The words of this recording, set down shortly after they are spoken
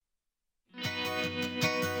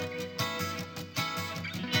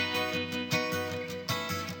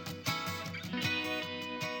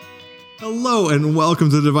Hello and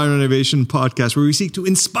welcome to the Divine Renovation Podcast, where we seek to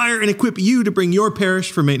inspire and equip you to bring your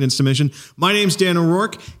parish from maintenance to mission. My name's Dan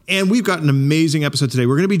O'Rourke, and we've got an amazing episode today.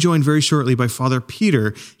 We're going to be joined very shortly by Father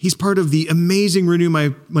Peter. He's part of the amazing Renew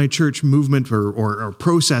My Church movement or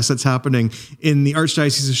process that's happening in the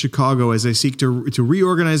Archdiocese of Chicago as they seek to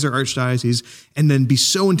reorganize their archdiocese and then be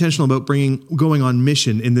so intentional about going on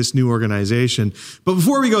mission in this new organization. But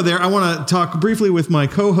before we go there, I want to talk briefly with my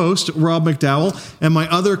co-host, Rob McDowell, and my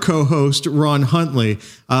other co-host, Ron Huntley.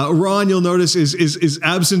 Ron, you'll notice, is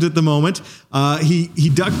absent at the moment. He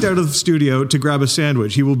ducked out of the studio to grab a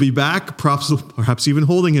sandwich. He will be back, perhaps even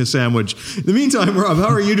holding his sandwich. In the meantime, Rob, how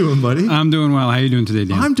are you doing, buddy? I'm doing well. How are you doing today,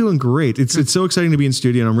 Dan? I'm doing great. It's so exciting to be in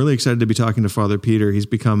studio, and I'm really excited to be talking to Father Peter. He's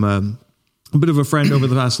become a bit of a friend over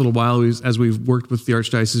the past little while as we've worked with the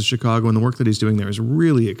Archdiocese of Chicago, and the work that he's doing there is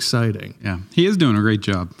really exciting. Yeah, he is doing a great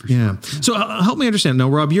job. For sure. So help me understand. Now,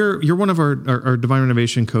 Rob, you're one of our Divine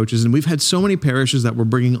Renovation coaches, and we've had so many parishes that we're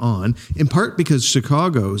bringing on, in part because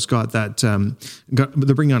Chicago's got that,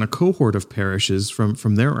 they're bringing on a cohort of parishes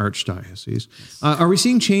from their archdiocese. Are we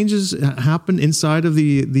seeing changes happen inside of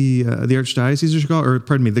the Archdiocese of Chicago, or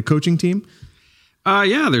pardon me, the coaching team?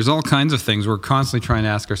 Yeah, there's all kinds of things. We're constantly trying to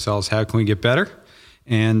ask ourselves, how can we get better?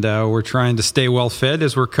 And we're trying to stay well fed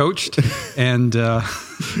as we're coached. And come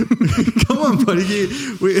on, buddy.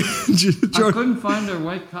 I couldn't find our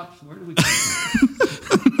white cups. Where do we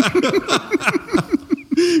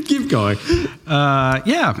keep going?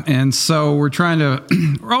 Yeah, and so we're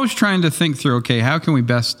always trying to think through, okay, how can we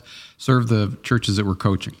best serve the churches that we're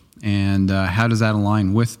coaching? And how does that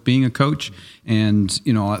align with being a coach and,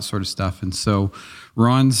 all that sort of stuff. And so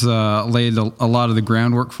Ron's laid a lot of the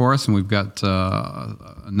groundwork for us, and we've got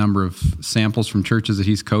a number of samples from churches that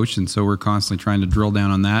he's coached. And so we're constantly trying to drill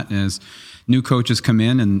down on that. And as new coaches come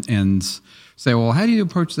in and say, well, how do you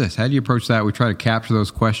approach this? How do you approach that? We try to capture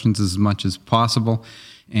those questions as much as possible.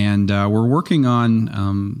 And we're working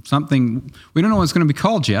on something, we don't know what it's going to be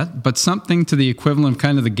called yet, but something to the equivalent of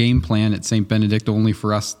kind of the game plan at St. Benedict, only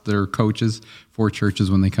for us that are coaches for churches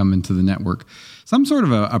when they come into the network. Some sort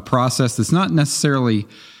of a process that's not necessarily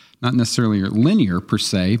linear per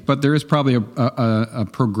se, but there is probably a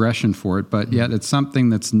progression for it, but yet it's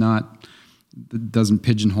something that doesn't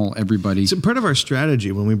pigeonhole everybody. So part of our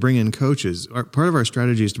strategy when we bring in coaches, part of our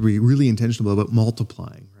strategy is to be really intentional about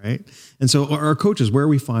multiplying, right? And so our coaches, where are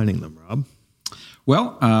we finding them, Rob?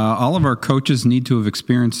 Well, all of our coaches need to have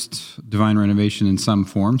experienced Divine Renovation in some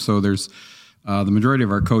form. So there's the majority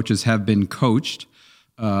of our coaches have been coached.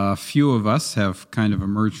 A few of us have kind of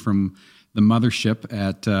emerged from the mothership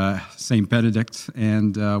at St. Benedict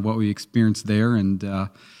and what we experienced there, and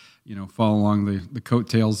follow along the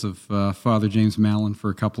coattails of Father James Mallon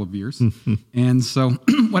for a couple of years. And so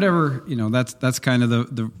whatever, that's kind of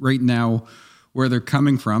the right now where they're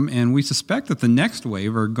coming from. And we suspect that the next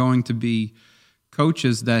wave are going to be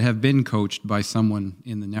coaches that have been coached by someone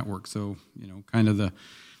in the network. So, kind of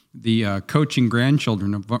the coaching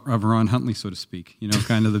grandchildren of Ron Huntley, so to speak,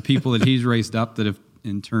 kind of the people that he's raised up that have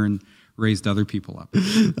in turn raised other people up.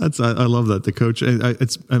 I love that. The coach.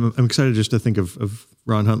 I'm excited just to think of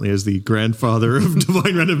Ron Huntley as the grandfather of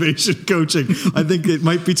Divine Renovation coaching. I think it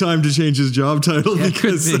might be time to change his job title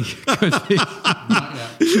because could be.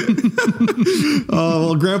 Oh,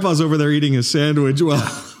 well, Grandpa's over there eating his sandwich while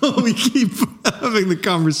we keep having the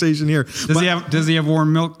conversation here. Does he have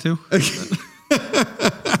warm milk too? I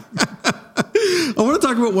want to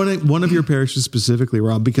talk about one of your parishes specifically,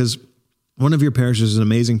 Rob, because one of your parishes is an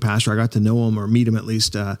amazing pastor. I got to know him or meet him at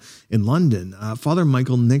least in London, Father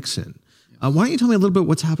Michael Nixon. Why don't you tell me a little bit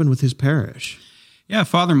what's happened with his parish? Yeah,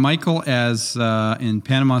 Father Michael in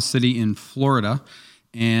Panama City in Florida.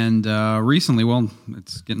 And recently, well,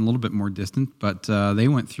 it's getting a little bit more distant, but they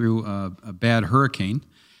went through a bad hurricane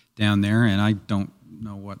down there. And I don't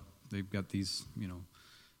know what they've got these,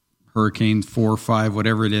 Hurricane 4 or 5,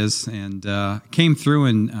 whatever it is, and came through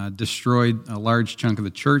and destroyed a large chunk of the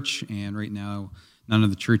church, and right now none of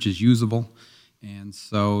the church is usable. And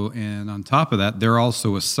on top of that, they're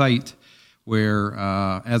also a site where,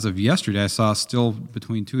 as of yesterday, I saw still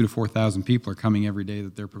between 2,000 to 4,000 people are coming every day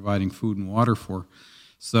that they're providing food and water for.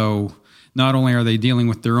 So not only are they dealing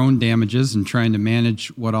with their own damages and trying to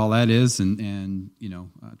manage what all that is and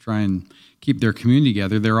try and keep their community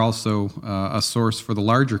together, they're also a source for the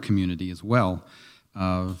larger community as well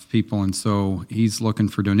of people. And so he's looking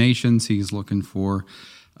for donations. He's looking for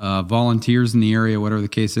volunteers in the area, whatever the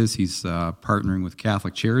case is. He's partnering with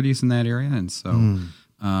Catholic Charities in that area. And so,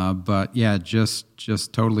 but yeah,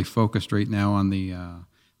 just totally focused right now on the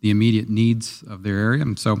immediate needs of their area.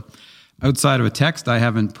 And so outside of a text, I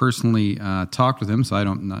haven't personally talked with him, so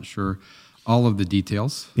I'm not sure all of the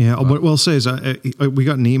details. Yeah, what I'll say is we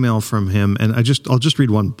got an email from him, and I'll just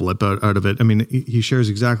read one blip out of it. I mean, he shares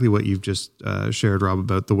exactly what you've just shared, Rob,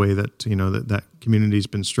 about the way that that community's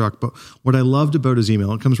been struck. But what I loved about his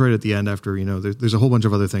email, it comes right at the end after there's a whole bunch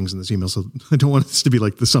of other things in this email, so I don't want this to be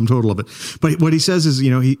like the sum total of it. But what he says is,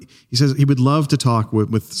 he says he would love to talk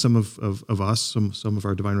with some of us, some of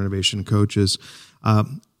our Divine Renovation coaches.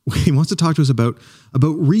 He wants to talk to us about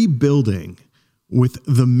rebuilding with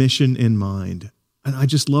the mission in mind. And I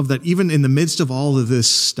just love that even in the midst of all of this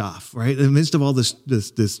stuff, right? In the midst of all this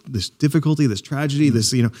difficulty, this tragedy,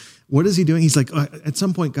 this, what is he doing? He's like, at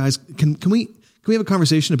some point, guys, can we have a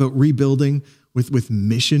conversation about rebuilding with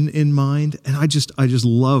mission in mind? And I just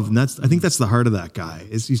love, and I think that's the heart of that guy.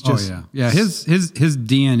 He's just, his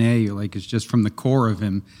DNA, like, is just from the core of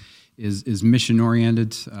him is mission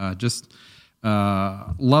oriented,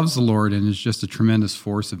 loves the Lord and is just a tremendous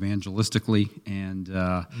force evangelistically, and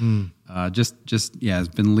has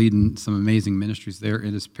been leading some amazing ministries there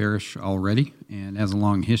in his parish already, and has a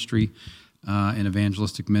long history in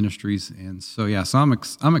evangelistic ministries. And so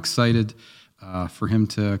I'm excited for him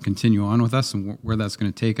to continue on with us and where that's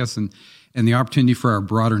going to take us, and the opportunity for our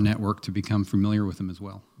broader network to become familiar with him as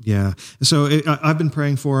well. Yeah. So I've been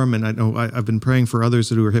praying for him, and I know I've been praying for others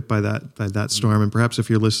that were hit by that storm. And perhaps if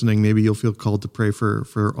you're listening, maybe you'll feel called to pray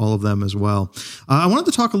for all of them as well. I wanted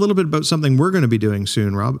to talk a little bit about something we're going to be doing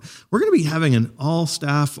soon, Rob. We're going to be having an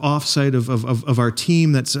all-staff offsite of our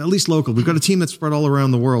team that's at least local. We've got a team that's spread all around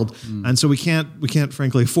the world, and so we can't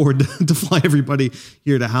frankly afford to fly everybody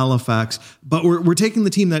here to Halifax. But we're taking the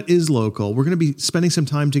team that is local. We're going to be spending some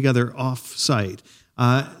time together off-site.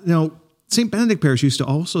 St. Benedict Parish used to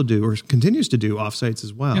also do, or continues to do, offsites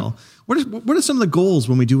as well. Yeah. What are some of the goals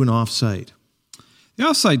when we do an offsite? The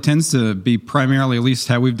offsite tends to be primarily, at least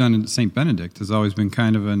how we've done it at St. Benedict, has always been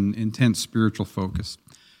kind of an intense spiritual focus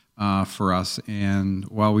for us. And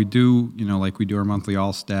while we do, like we do our monthly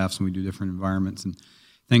all staffs and we do different environments and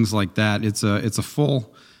things like that, it's a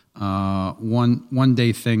full one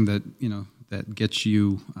day thing that that gets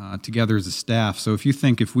you together as a staff. So if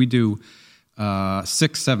we do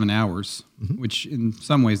 6-7 hours, which in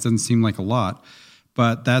some ways doesn't seem like a lot,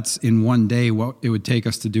 but that's in one day what it would take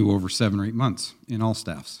us to do over 7 or 8 months in all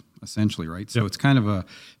staffs, essentially, right? So it's kind of a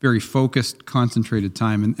very focused, concentrated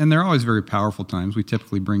time, and they're always very powerful times. We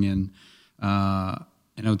typically bring in an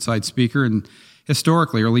outside speaker, and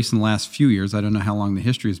historically, or at least in the last few years, I don't know how long the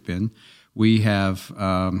history has been, we have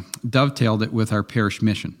dovetailed it with our parish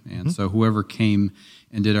mission. And so whoever came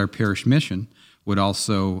and did our parish mission would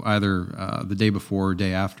also either the day before or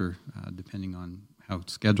day after, depending on how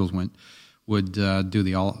schedules went, would do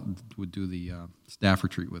the staff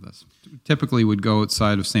retreat with us. Typically, would go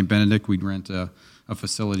outside of St. Benedict. We'd rent a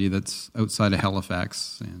facility that's outside of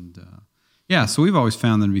Halifax, and so we've always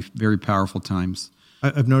found them to be very powerful times.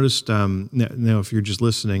 I've noticed. Now, if you're just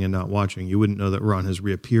listening and not watching, you wouldn't know that Ron has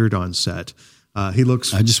reappeared on set. He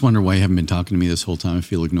looks. I just wonder why you haven't been talking to me this whole time. I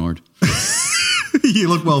feel ignored. You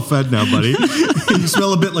look well fed now, buddy. You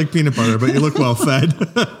smell a bit like peanut butter, but you look well fed.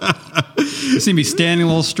 You seem to be standing a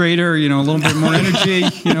little straighter, a little bit more energy,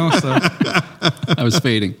 so. I was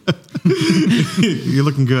fading. You're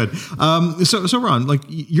looking good. So Ron, like,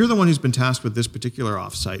 you're the one who's been tasked with this particular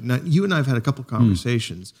offsite. Now, you and I have had a couple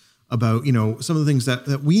conversations about, some of the things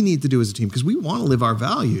that we need to do as a team, because we want to live our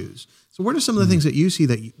values. So what are some of the things that you see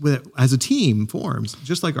that as a team forms,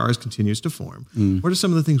 just like ours continues to form? What are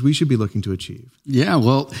some of the things we should be looking to achieve? Yeah,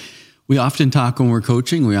 well, we often talk when we're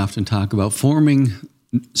coaching, we often talk about forming,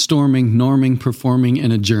 storming, norming, performing,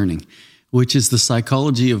 and adjourning, which is the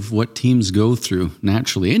psychology of what teams go through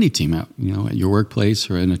naturally. Any team out, at your workplace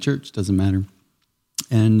or in a church, doesn't matter.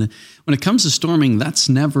 And when it comes to storming, that's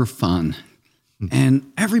never fun.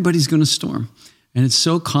 And everybody's going to storm. And it's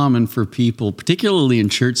so common for people, particularly in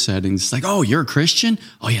church settings. It's like, oh, you're a Christian?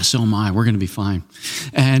 Oh, yeah, so am I. We're going to be fine.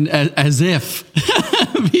 And as if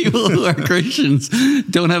people who are Christians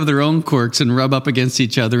don't have their own quirks and rub up against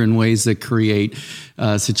each other in ways that create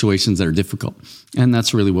situations that are difficult. And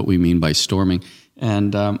that's really what we mean by storming.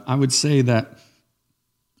 And I would say that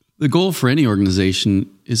the goal for any organization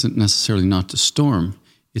isn't necessarily not to storm.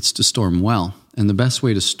 It's to storm well. And the best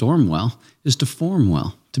way to storm well is to form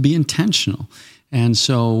well, to be intentional. And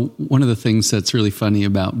so one of the things that's really funny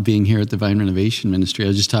about being here at Divine Renovation Ministry, I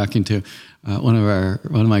was just talking to one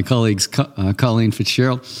of my colleagues, Colleen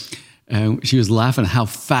Fitzgerald, She was laughing at how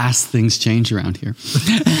fast things change around here.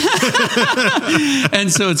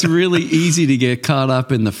 And so it's really easy to get caught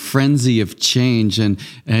up in the frenzy of change. And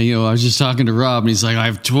I was just talking to Rob, and he's like, I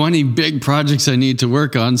have 20 big projects I need to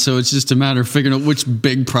work on. So it's just a matter of figuring out which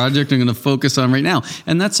big project I'm going to focus on right now.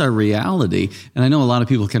 And that's our reality. And I know a lot of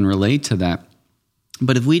people can relate to that.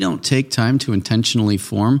 But if we don't take time to intentionally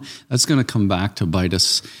form, that's going to come back to bite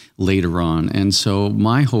us later on. And so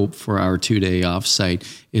my hope for our 2-day offsite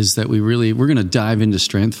is that we're going to dive into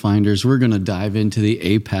Strength Finders. We're going to dive into the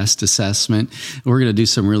APEST assessment. We're going to do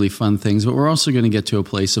some really fun things, but we're also going to get to a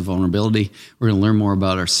place of vulnerability. We're going to learn more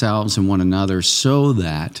about ourselves and one another so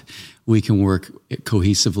that we can work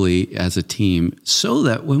cohesively as a team, so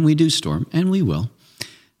that when we do storm, and we will,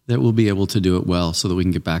 that we'll be able to do it well so that we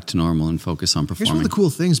can get back to normal and focus on performing. Here's one of the cool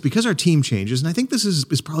things, because our team changes, and I think this is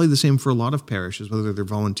probably the same for a lot of parishes, whether they're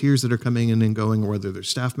volunteers that are coming in and going, or whether they're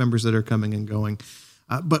staff members that are coming and going.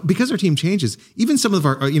 But because our team changes, even some of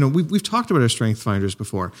our, we've talked about our Strength Finders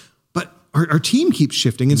before, but our team keeps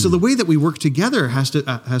shifting. And so the way that we work together has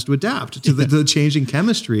to adapt to the changing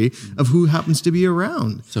chemistry of who happens to be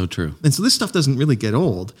around. So true. And so this stuff doesn't really get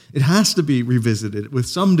old. It has to be revisited with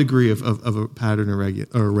some degree of a pattern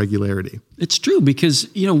or regularity. It's true, because,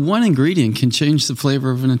 one ingredient can change the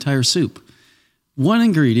flavor of an entire soup. One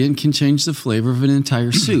ingredient can change the flavor of an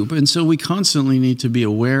entire soup. And so we constantly need to be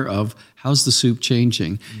aware of how's the soup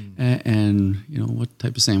changing and what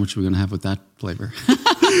type of sandwich we're going to have with that flavor.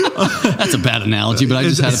 That's a bad analogy, but I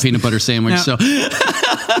just had a peanut butter sandwich.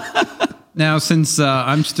 Now, since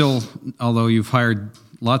I'm still, although you've hired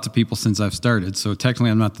lots of people since I've started, so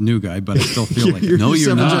technically I'm not the new guy, but I still feel like it. No,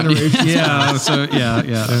 you're not. Yeah. So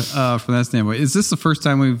from that standpoint, is this the first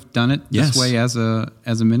time we've done it this way as a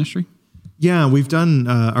ministry? Yeah, we've done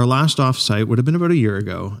our last offsite would have been about a year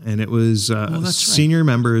ago, and it was senior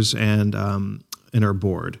members and our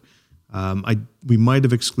board. We might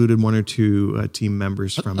have excluded one or two team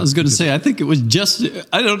members from. I was going to say, I think it was just.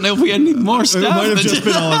 I don't know if we had any more staff. It might have just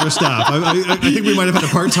been all of our staff. I think we might have had a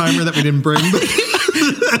part timer that we didn't bring. But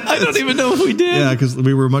I don't even know if we did. Yeah, because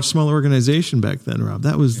we were a much smaller organization back then, Rob.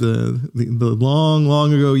 That was the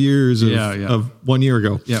long ago years of 1 year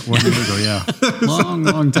ago. Yeah, 1 year ago. Yeah,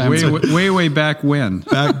 long time. Way back when.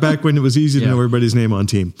 Back when it was easy to know everybody's name on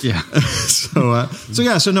team. Yeah.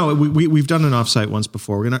 So no, we've done an offsite once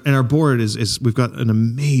before, and our board is we've got an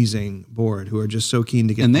amazing board who are just so keen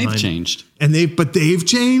to get. And they've changed. But they've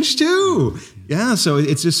changed too. Yeah, so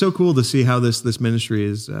it's just so cool to see how this ministry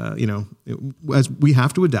is. As we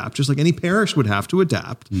have to adapt, just like any parish would have to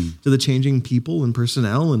adapt to the changing people and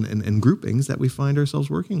personnel and groupings that we find ourselves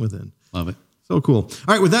working within. Love it. So cool.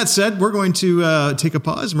 All right, with that said, we're going to take a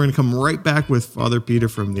pause, and we're going to come right back with Father Peter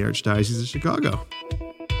from the Archdiocese of Chicago.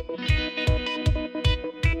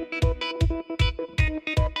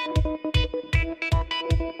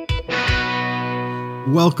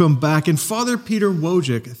 Welcome back. And Father Peter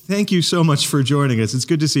Wojcik, thank you so much for joining us. It's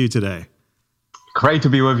good to see you today. Great to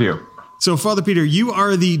be with you. So, Father Peter, you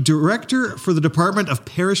are the director for the Department of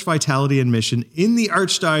Parish Vitality and Mission in the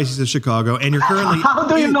Archdiocese of Chicago, and you're currently... How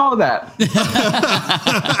do you know that?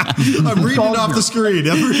 I'm reading it off the screen.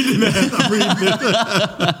 I'm reading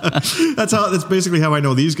it. That's basically how I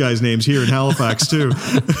know these guys' names here in Halifax, too.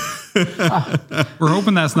 We're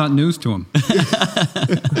hoping that's not news to them.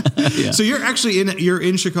 Yeah. So you're actually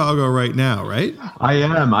in Chicago right now, right? I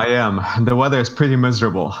am. The weather is pretty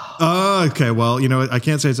miserable. Oh, okay. Well, I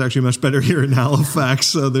can't say it's actually much better here in Halifax.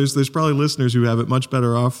 So there's probably listeners who have it much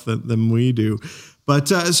better off than we do. But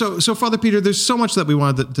so Father Peter, there's so much that we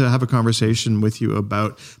wanted to have a conversation with you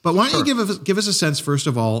about. But why don't you give us a sense, first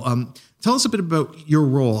of all, tell us a bit about your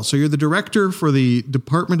role. So you're the director for the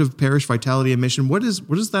Department of Parish Vitality and Mission. What is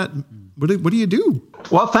that? What do you do?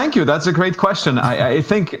 Well, thank you. That's a great question. I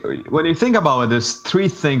think when you think about it, there's three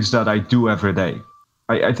things that I do every day.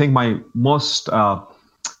 I think my most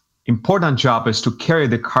important job is to carry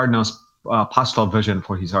the Cardinal's pastoral vision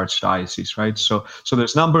for his archdiocese, right? So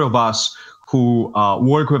there's a number of us who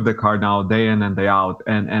work with the Cardinal day in and day out,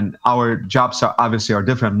 and our jobs are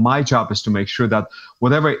different. My job is to make sure that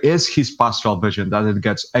whatever is his pastoral vision, that it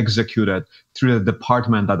gets executed through the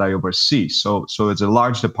department that I oversee. So it's a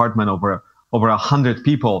large department, over 100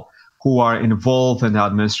 people who are involved in the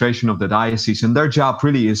administration of the diocese, and their job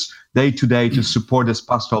really is day to day to support this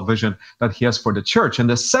pastoral vision that he has for the church. And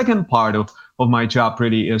the second part of my job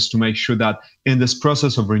really is to make sure that in this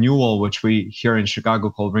process of renewal, which we here in Chicago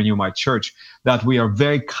call Renew My Church, that we are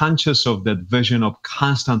very conscious of that vision of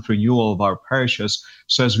constant renewal of our parishes.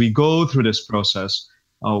 So as we go through this process,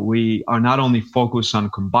 we are not only focused on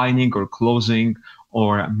combining or closing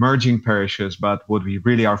or merging parishes, but what we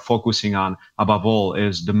really are focusing on above all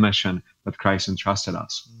is the mission that Christ entrusted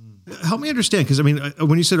us. Help me understand, because I mean,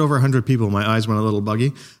 when you said over 100 people, my eyes went a little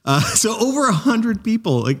buggy. So over 100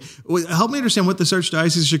 people, like, help me understand what this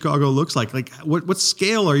Archdiocese of Chicago looks like. Like, what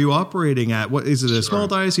scale are you operating at? What is it? A small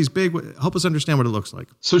diocese, big? Help us understand what it looks like.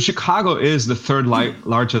 So Chicago is the third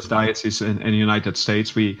largest diocese in the United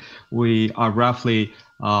States. We are roughly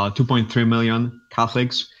 2.3 million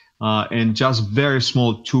Catholics. And just very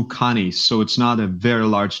small 2 counties, so it's not a very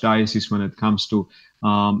large diocese when it comes to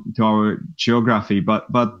our geography, but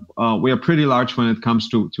we are pretty large when it comes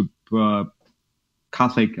to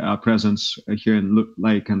Catholic presence here in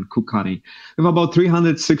Lake and Cook County. We have about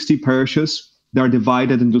 360 parishes. They are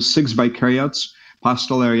divided into 6 vicariates,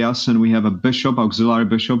 pastoral areas, and we have a bishop, auxiliary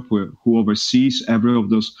bishop, who oversees every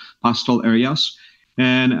of those pastoral areas.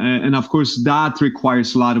 And of course, that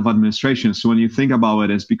requires a lot of administration. So when you think about it,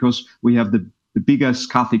 it's because we have the biggest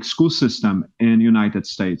Catholic school system in the United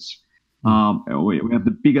States. We have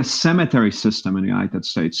the biggest cemetery system in the United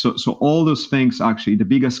States. So all those things, actually, the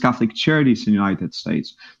biggest Catholic charities in the United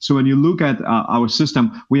States. So when you look at our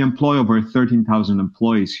system, we employ over 13,000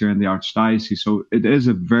 employees here in the Archdiocese. So it is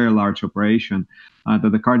a very large operation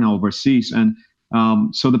that the Cardinal oversees. And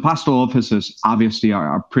so the pastoral offices obviously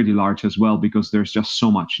are pretty large as well, because there's just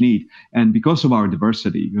so much need. And because of our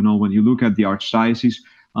diversity, when you look at the Archdiocese,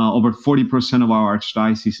 over 40% of our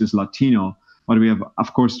Archdiocese is Latino. But we have,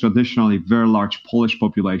 of course, traditionally very large Polish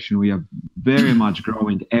population. We have very much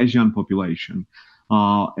growing Asian population.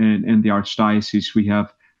 In the Archdiocese, we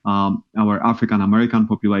have our African American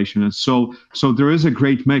population. And so there is a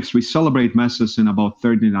great mix. We celebrate masses in about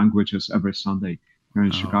 30 languages every Sunday here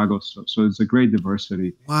in Chicago. So it's a great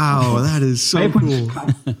diversity. Wow, that is so cool.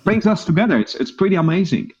 Brings us together. It's pretty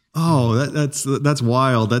amazing. Oh, that's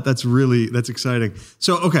wild. That's exciting.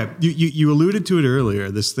 So, okay, you alluded to it earlier,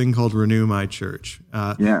 this thing called Renew My Church.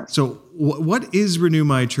 Yeah. So what is Renew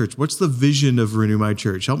My Church? What's the vision of Renew My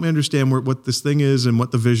Church? Help me understand what this thing is and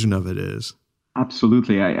what the vision of it is.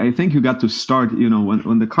 Absolutely. I think you got to start,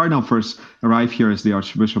 when the Cardinal first arrived here as the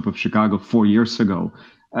Archbishop of Chicago 4 years ago.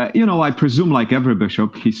 I presume, like every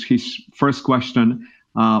bishop, his first question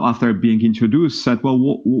after being introduced said, well,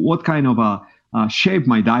 what kind of a shape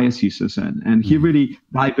my diocese is in? And he really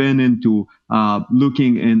dived into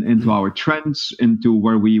looking into our trends, into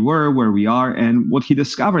where we were, where we are. And what he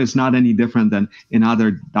discovered is not any different than in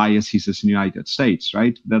other dioceses in the United States,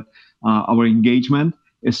 right? That our engagement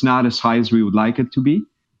is not as high as we would like it to be.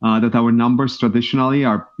 That our numbers traditionally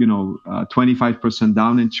are, 25%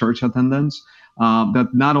 down in church attendance. That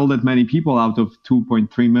not all that many people out of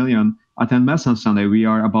 2.3 million attend Mass on Sunday. We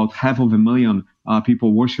are about 500,000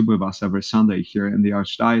 people worship with us every Sunday here in the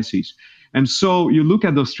Archdiocese. And so you look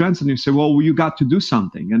at those trends and you say, well, you got to do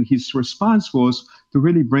something. And his response was to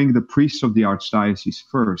really bring the priest of the Archdiocese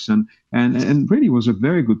first. And really was a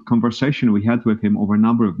very good conversation we had with him over a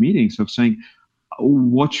number of meetings of saying,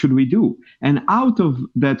 what should we do? And out of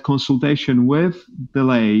that consultation with the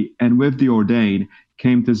lay and with the ordained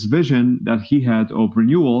came this vision that he had of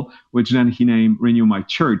renewal, which then he named Renew My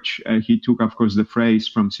Church. He took, of course, the phrase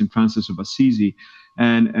from St. Francis of Assisi,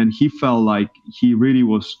 and he felt like he really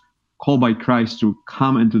was called by Christ to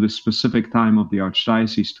come into the specific time of the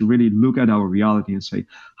Archdiocese to really look at our reality and say,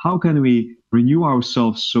 how can we renew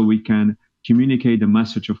ourselves so we can communicate the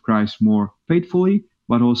message of Christ more faithfully,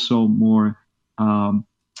 but also more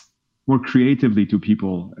creatively to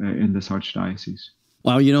people in this Archdiocese?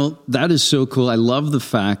 Wow, that is so cool. I love the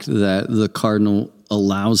fact that the Cardinal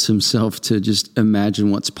allows himself to just imagine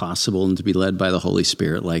what's possible and to be led by the Holy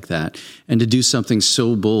Spirit like that, and to do something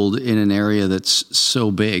so bold in an area that's so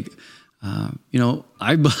big.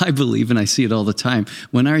 I believe, and I see it all the time,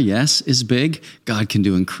 when our yes is big, God can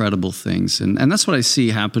do incredible things. And that's what I see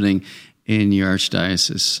happening in your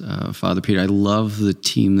Archdiocese, Father Peter. I love the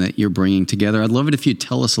team that you're bringing together. I'd love it if you'd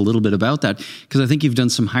tell us a little bit about that, because I think you've done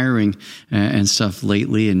some hiring and stuff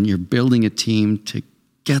lately, and you're building a team to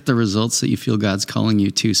get the results that you feel God's calling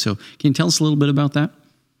you to. So can you tell us a little bit about that?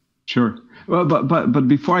 Sure. Well, but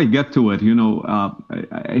before I get to it,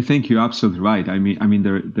 I think you're absolutely right. I mean,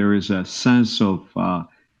 there is a sense of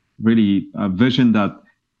really a vision that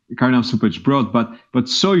Cardinal Cupich brought, but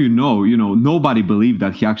so nobody believed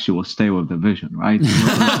that he actually will stay with the vision, right?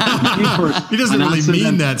 He doesn't really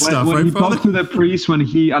mean that stuff, when right? He talked to the priest, when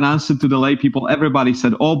he announced it to the lay people, everybody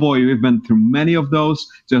said, "Oh boy, we've been through many of those.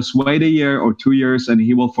 Just wait a year or 2 years, and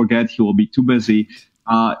he will forget. He will be too busy."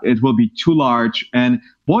 it will be too large. And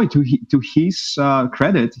boy, to his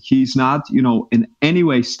credit, he's not, in any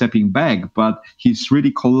way stepping back, but he's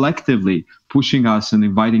really collectively pushing us and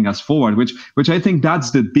inviting us forward, which I think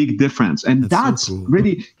that's the big difference. And that's so cool.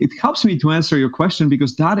 Really, it helps me to answer your question,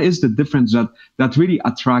 because that is the difference that really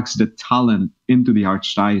attracts the talent into the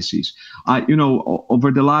Archdiocese.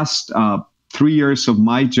 Over the last 3 years of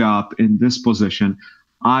my job in this position,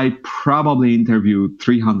 I probably interviewed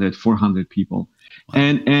 300, 400 people. Wow.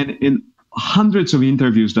 And in hundreds of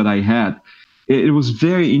interviews that I had, it was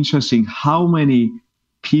very interesting how many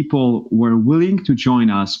people were willing to join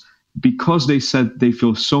us because they said they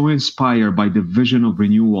feel so inspired by the vision of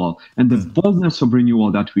renewal and the boldness of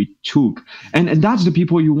renewal that we took. And that's the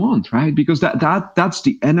people you want, right? Because that's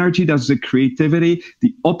the energy, that's the creativity,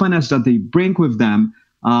 the openness that they bring with them,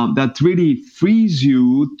 that really frees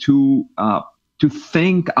you to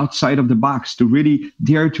think outside of the box, to really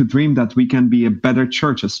dare to dream that we can be a better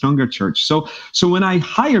church, a stronger church. So when I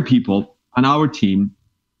hire people on our team,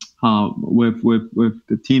 with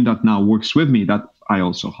the team that now works with me, that I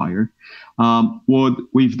also hired, what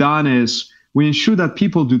we've done is we ensure that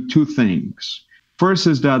people do two things. First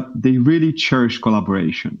is that they really cherish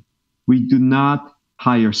collaboration. We do not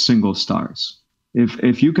hire single stars.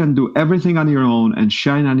 If you can do everything on your own and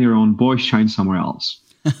shine on your own, boy, shine somewhere else.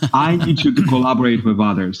 I need you to collaborate with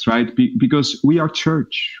others, right? Because we are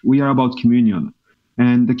church. We are about communion.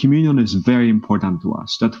 And the communion is very important to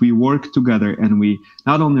us, that we work together and we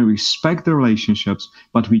not only respect the relationships,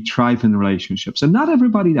 but we thrive in relationships. And not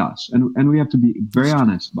everybody does. And we have to be very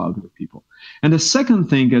honest about it with people. And the second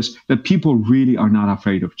thing is that people really are not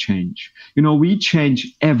afraid of change. We change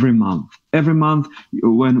every month. Every month,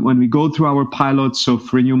 when we go through our pilots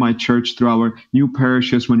of Renew My Church, through our new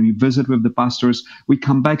parishes, when we visit with the pastors, we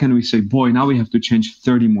come back and we say, boy, now we have to change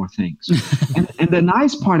 30 more things. and the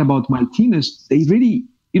nice part about my team is they really,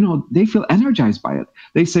 they feel energized by it.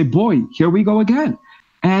 They say, boy, here we go again.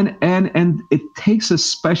 And it takes a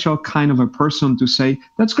special kind of a person to say,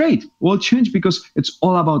 that's great, we'll change, because it's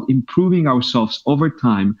all about improving ourselves over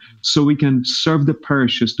time so we can serve the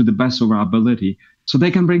parishes to the best of our ability, so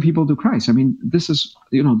they can bring people to Christ. I mean, this is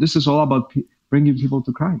all about bringing people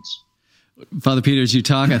to Christ. Father Peter, as you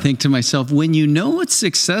talk, I think to myself, when you know what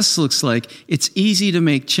success looks like, it's easy to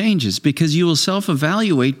make changes because you will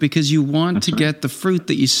self-evaluate because you want to get the fruit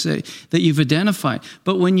that you say that you've identified.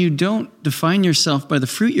 But when you don't define yourself by the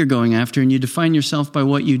fruit you're going after and you define yourself by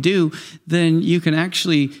what you do, then you can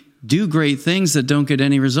actually do great things that don't get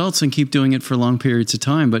any results and keep doing it for long periods of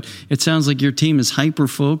time. But it sounds like your team is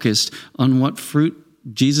hyper-focused on what fruit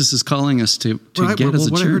Jesus is calling us to get as a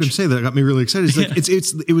church. What I heard him say that got me really excited.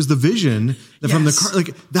 It was the vision that from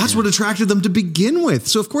that's what attracted them to begin with.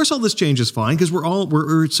 So of course all this change is fine because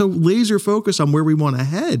we're so laser focused on where we want to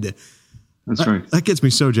head. That's right. That gets me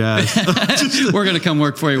so jazzed. We're going to come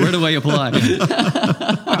work for you. Where do I apply?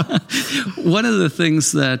 One of the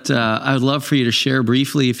things that I would love for you to share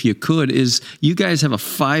briefly, if you could, is you guys have a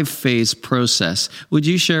 5-phase process. Would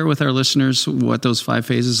you share with our listeners what those 5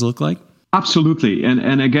 phases look like? Absolutely.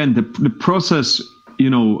 And again, the process,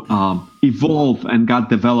 evolved and got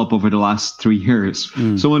developed over the last 3 years.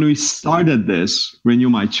 So when we started this, Renew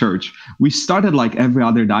My Church, we started like every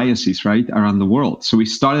other diocese, right, around the world. So we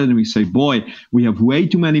started and we say, boy, we have way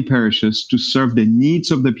too many parishes to serve the needs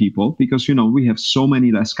of the people because, we have so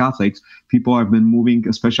many less Catholics. People have been moving,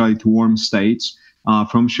 especially to warm states.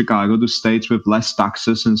 From Chicago to states with less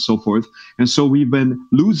taxes and so forth. And so we've been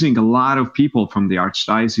losing a lot of people from the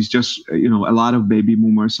Archdiocese. Just, a lot of baby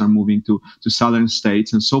boomers are moving to southern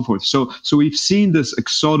states and so forth. So we've seen this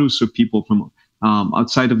exodus of people from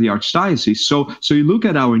outside of the Archdiocese. So you look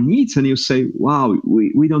at our needs and you say, wow,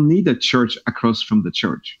 we don't need a church across from the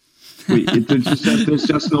church. There's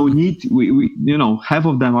just no need. We half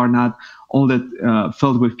of them are not all that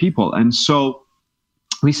filled with people. And so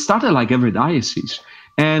we started like every diocese.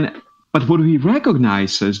 But what we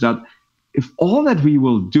recognize is that if all that we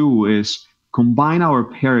will do is combine our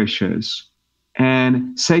parishes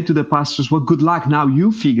and say to the pastors, well, good luck, now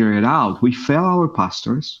you figure it out. We fail our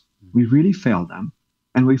pastors, we really fail them,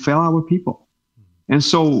 and we fail our people. And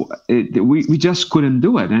so we just couldn't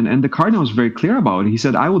do it. And the Cardinal was very clear about it. He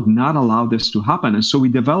said, I would not allow this to happen. And so we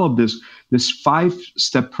developed this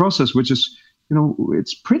 5-step process, which is,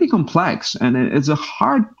 it's pretty complex and it's a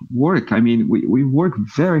hard work. I mean, we work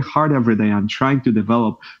very hard every day on trying to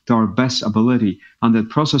develop to our best ability on that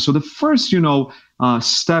process. So the first,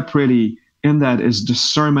 step really in that is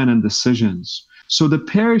discernment and decisions. So the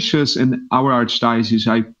parishes in our Archdiocese,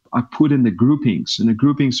 I put in the groupings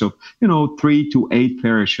of, 3 to 8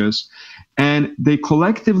 parishes. And they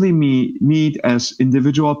collectively meet as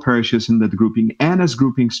individual parishes in that grouping and as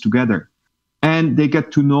groupings together. And they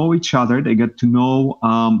get to know each other. They get to know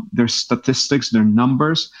their statistics, their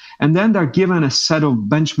numbers. And then they're given a set of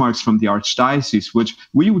benchmarks from the archdiocese, which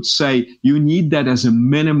we would say you need that as a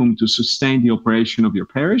minimum to sustain the operation of your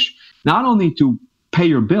parish, not only to pay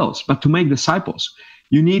your bills, but to make disciples.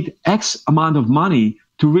 You need X amount of money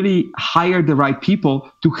to really hire the right people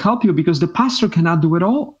to help you, because the pastor cannot do it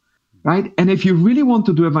all, right? And if you really want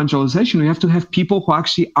to do evangelization, you have to have people who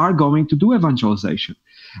actually are going to do evangelization.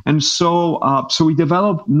 And so we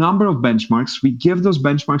develop number of benchmarks. We give those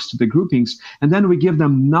benchmarks to the groupings, and then we give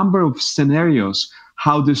them number of scenarios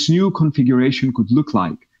how this new configuration could look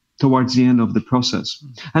like towards the end of the process.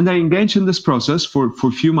 And they engage in this process for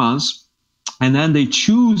a few months, and then they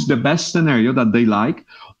choose the best scenario that they like,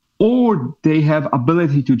 or they have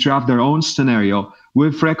ability to draft their own scenario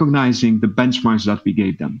with recognizing the benchmarks that we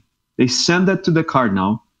gave them. They send that to the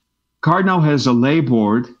Cardinal. Cardinal has a lay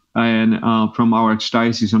board and from our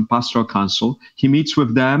Archdiocese and Pastoral Council. He meets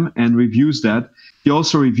with them and reviews that. He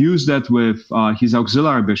also reviews that with his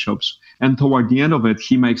auxiliary bishops. And toward the end of it,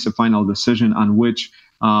 he makes a final decision on which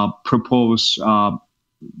proposed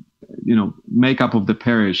makeup of the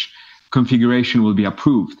parish configuration will be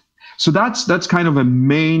approved. So that's kind of a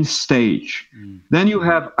main stage. Then you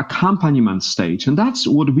have accompaniment stage, and that's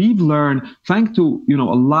what we've learned. Thanks to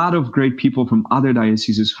a lot of great people from other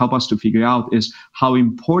dioceses help us to figure out is how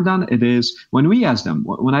important it is when we ask them.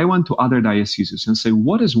 When I went to other dioceses and say,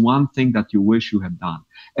 what is one thing that you wish you had done?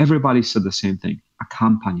 Everybody said the same thing: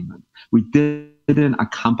 accompaniment. We didn't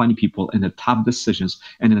accompany people in the tough decisions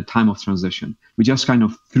and in a time of transition. We just kind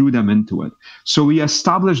of threw them into it. So we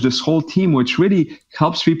established this whole team, which really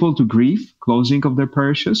helps people to grieve closing of their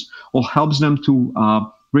parishes, or helps them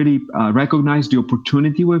to really recognize the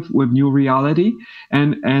opportunity with new reality.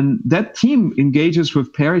 And that team engages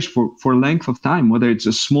with parish for length of time, whether it's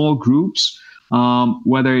a small groups,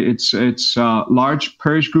 whether it's large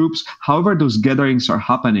parish groups, however those gatherings are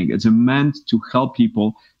happening. It's meant to help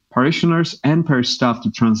people, parishioners and parish staff,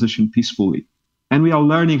 to transition peacefully. And we are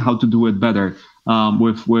learning how to do it better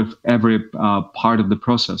with every part of the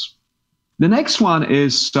process. The next one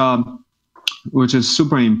is, which is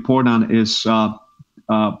super important, is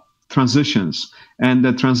transitions and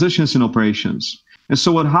the transitions in operations. And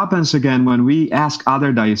so what happens again when we ask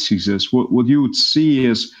other dioceses, what you would see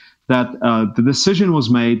is that the decision was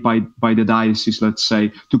made by the diocese, let's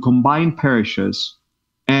say, to combine parishes.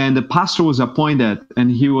 And the pastor was appointed, and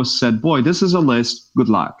he was said, boy, this is a list. Good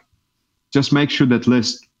luck. Just make sure that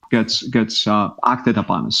list gets acted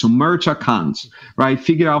upon. So merge accounts, right?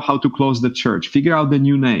 Figure out how to close the church. Figure out the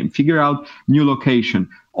new name. Figure out new location.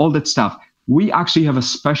 All that stuff. We actually have a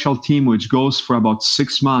special team which goes for about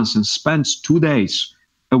 6 months and spends 2 days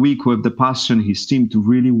a week with the pastor and his team to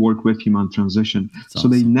really work with him on transition. That's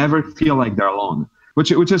awesome. So they never feel like they're alone,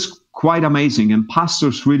 which is quite amazing. And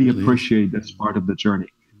pastors really appreciate this part of the journey.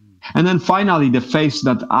 And then finally, the phase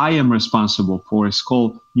that I am responsible for is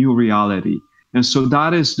called New Reality. And so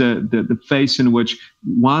that is the phase in which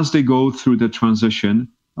once they go through the transition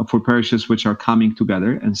for parishes which are coming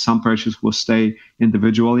together, and some parishes will stay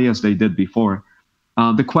individually as they did before,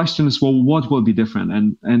 the question is, well, what will be different?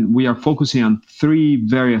 And we are focusing on 3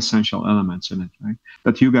 very essential elements in it, right?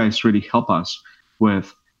 That you guys really help us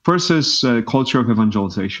with. First is culture of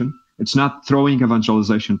evangelization. It's not throwing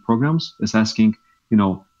evangelization programs. It's asking,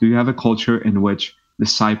 do you have a culture in which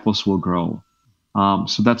disciples will grow?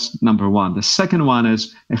 So that's number one. The second one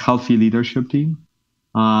is a healthy leadership team.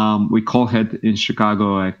 We call it in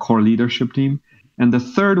Chicago a core leadership team. And the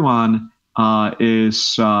third one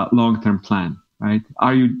is long-term plan, right?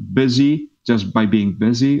 Are you busy just by being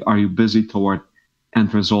busy? Are you busy toward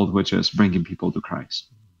end result, which is bringing people to Christ?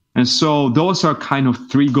 And so those are kind of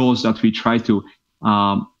 3 goals that we try to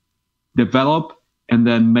develop and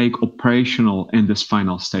then make operational in this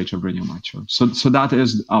final stage of Renew My Church. So that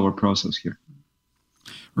is our process here.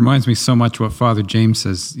 Reminds me so much what Father James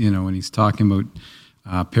says, when he's talking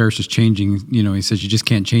about parishes changing, he says you just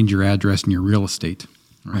can't change your address and your real estate,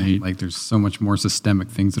 right? Like there's so much more systemic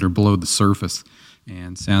things that are below the surface,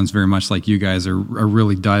 and sounds very much like you guys are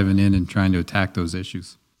really diving in and trying to attack those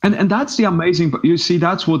issues. And that's the amazing, but you see,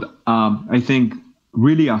 that's what I think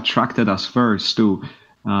really attracted us first to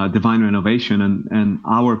Divine Renovation and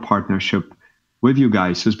our partnership with you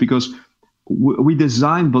guys, is because we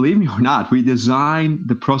designed, believe me or not, we designed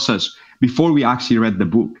the process before we actually read the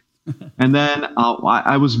book. And then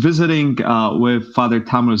I was visiting with Father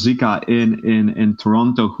Tom Rosica in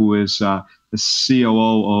Toronto, who is the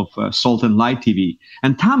COO of Salt and Light TV.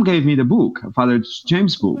 And Tom gave me the book, Father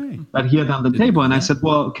James' book, that he had on the table. And I said,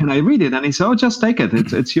 well, can I read it? And he said, oh, just take it.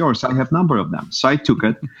 It's yours. I have a number of them. So I took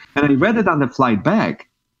it and I read it on the flight back.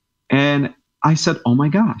 And I said, oh my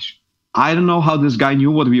gosh, I don't know how this guy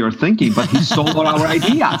knew what we were thinking, but he stole all our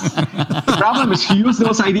ideas. The problem is he used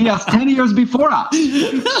those ideas 10 years before us.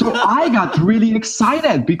 So I got really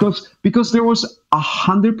excited because there was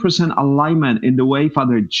 100% alignment in the way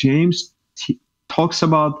Father James talks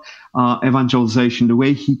about evangelization, the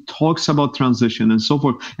way he talks about transition and so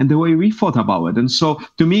forth, and the way we thought about it. And so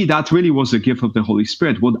to me, that really was a gift of the Holy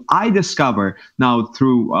Spirit. What I discover now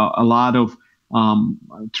through a lot of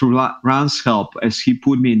through Ron's help, as he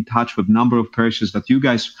put me in touch with a number of parishes that you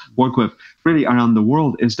guys work with really around the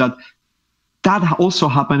world, is that also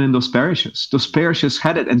happened in those parishes. Those parishes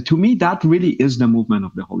had it. And to me, that really is the movement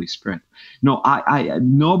of the Holy Spirit. No,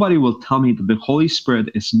 nobody will tell me that the Holy Spirit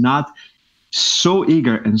is not so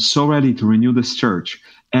eager and so ready to renew this church.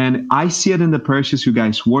 And I see it in the parishes you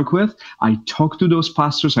guys work with. I talk to those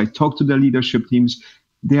pastors. I talk to the leadership teams.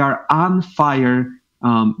 They are on fire,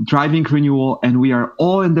 driving renewal, and we are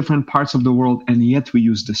all in different parts of the world, and yet we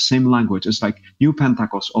use the same language. It's like new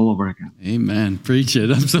Pentecost all over again. Amen. Preach it.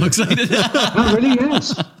 I'm so excited. It really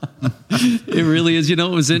is. It really is. You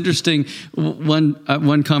know, it was interesting.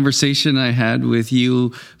 One conversation I had with you,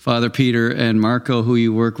 Father Peter, and Marco, who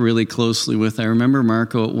you work really closely with. I remember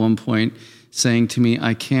Marco at one point saying to me,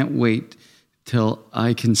 I can't wait till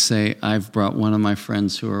I can say I've brought one of my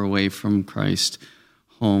friends who are away from Christ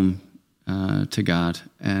home to God.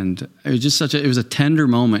 And it was just it was a tender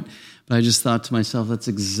moment, but I just thought to myself, that's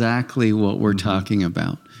exactly what we're talking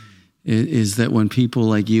about, is that when people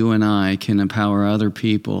like you and I can empower other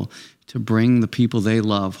people to bring the people they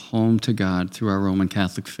love home to God through our Roman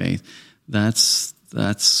Catholic faith, that's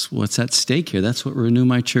what's at stake here. That's what Renew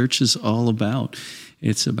My Church is all about.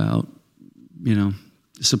 It's about,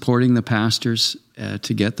 supporting the pastors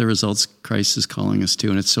to get the results Christ is calling us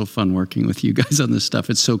to. And it's so fun working with you guys on this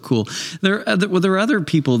stuff. It's so cool. There are other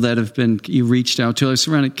people that you reached out to. I was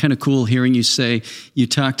around it kind of cool hearing you say you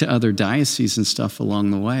talk to other dioceses and stuff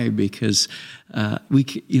along the way, because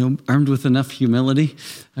armed with enough humility,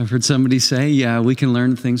 I've heard somebody say, we can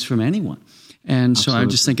learn things from anyone. And so I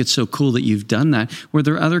just think it's so cool that you've done that. Were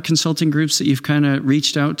there other consulting groups that you've kind of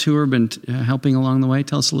reached out to or been helping along the way?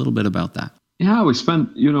 Tell us a little bit about that. Yeah, we spent,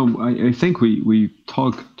 I think we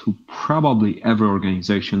talked to probably every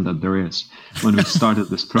organization that there is when we started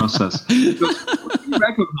this process.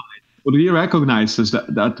 What we recognize is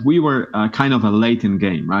that we were kind of a late in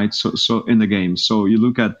game, right? So in the game. So you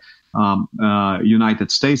look at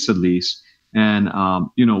United States at least, and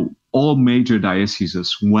all major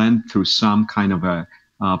dioceses went through some kind of a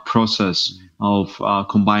process of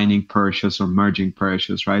combining parishes or merging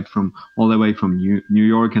parishes, right? From all the way from New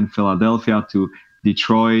York and Philadelphia to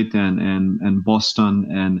Detroit and Boston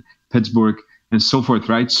and Pittsburgh and so forth,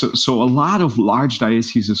 right? So a lot of large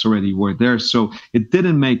dioceses already were there. So it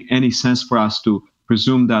didn't make any sense for us to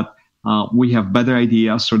presume that we have better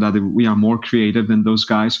ideas or that we are more creative than those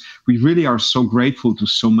guys. We really are so grateful to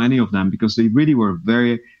so many of them, because they really were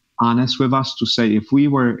very honest with us to say, if we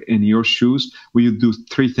were in your shoes, we would do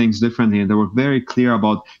 3 things differently. And they were very clear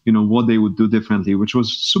about, what they would do differently, which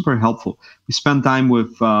was super helpful. We spent time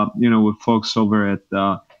with folks over at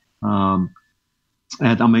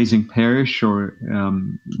Amazing Parish, or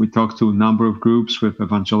we talked to a number of groups with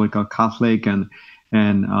Evangelical Catholic and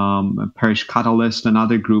Parish Catalyst and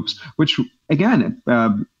other groups, which again,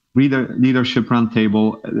 Leadership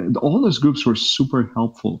Roundtable, all those groups were super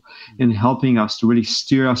helpful in helping us to really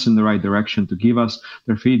steer us in the right direction, to give us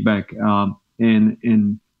their feedback,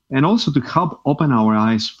 and also to help open our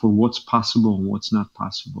eyes for what's possible and what's not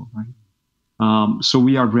possible, right? So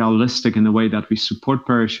we are realistic in the way that we support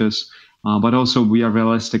parishes, but also we are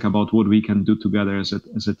realistic about what we can do together as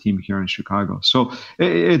a team here in Chicago. So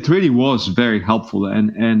it really was very helpful.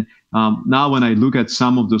 And now when I look at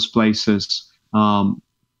some of those places,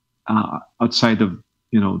 outside of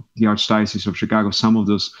the Archdiocese of Chicago, some of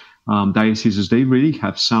those dioceses, they really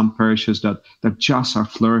have some parishes that just are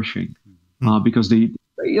flourishing because they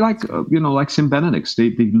like St. Benedict's,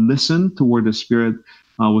 they listened to where the Spirit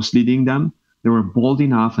was leading them. They were bold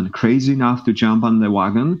enough and crazy enough to jump on the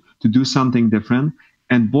wagon to do something different,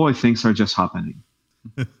 and boy, things are just happening.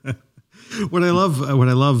 What I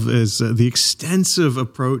love is the extensive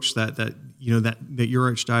approach that your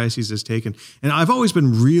archdiocese has taken, and I've always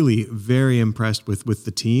been really very impressed with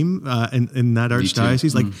the team in that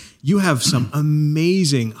archdiocese. Like, you have some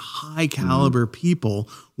amazing high caliber people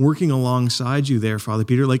working alongside you there, Father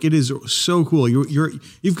Peter. Like, it is so cool.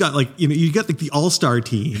 You've got like, you got like the all-star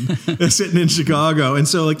team sitting in Chicago. And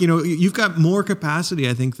so like, you've got more capacity,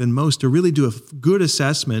 I think, than most to really do a good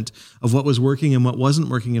assessment of what was working and what wasn't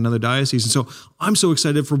working in other dioceses. And so I'm so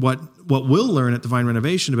excited for what we'll learn at Divine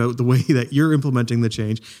Renovation about the way that you're implementing the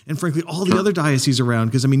change, and frankly, all the other dioceses around,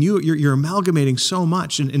 because I mean, you're amalgamating so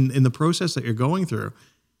much in the process that you're going through.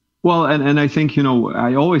 Well, and I think,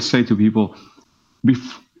 I always say to people,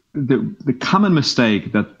 the common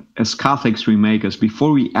mistake that as Catholics we make is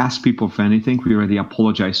before we ask people for anything, we already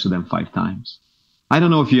apologize to them 5 times. I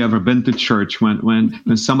don't know if you've ever been to church when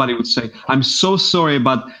somebody would say, I'm so sorry,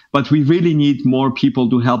 but we really need more people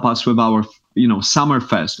to help us with our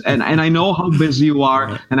Summerfest. And I know how busy you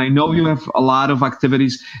are, and I know you have a lot of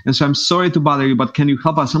activities, and so I'm sorry to bother you, but can you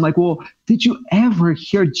help us? I'm like, well, did you ever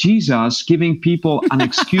hear Jesus giving people an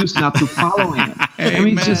excuse not to follow him? I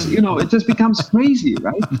mean, it's just, it just becomes crazy,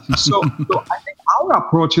 right? So I think our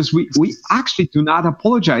approach is we actually do not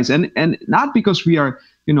apologize, and not because we are,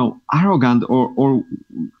 arrogant or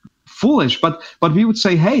foolish, but we would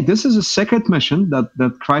say, hey, this is a sacred mission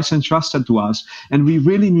that Christ entrusted to us, and we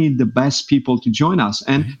really need the best people to join us.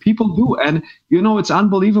 And people do, and it's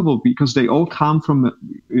unbelievable because they all come from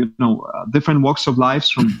different walks of life,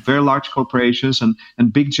 from very large corporations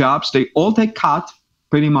and big jobs. They all take cut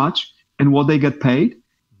pretty much in what they get paid,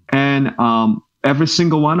 and every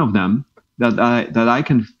single one of them that I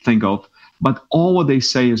can think of. But all what they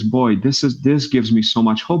say is, boy, this gives me so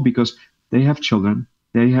much hope, because they have children,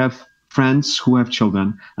 they have friends who have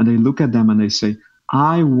children, and they look at them and they say,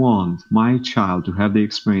 I want my child to have the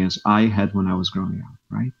experience I had when I was growing up,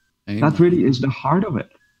 right? Amen. That really is the heart of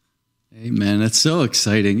it. Amen. That's so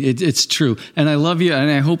exciting. It's true. And I love you.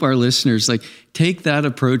 And I hope our listeners take that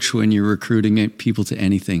approach when you're recruiting people to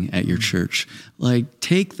anything at your church.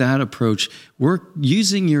 Take that approach. Work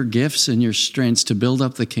using your gifts and your strengths to build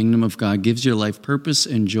up the kingdom of God gives your life purpose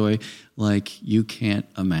and joy like you can't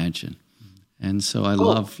imagine. And so I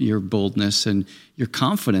love your boldness and your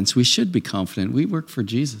confidence. We should be confident. We work for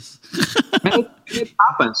Jesus. It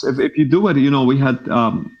happens. If you do it, we had,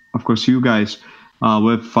 of course, you guys,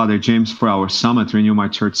 with Father James for our summit, Renew My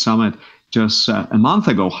Church Summit, just a month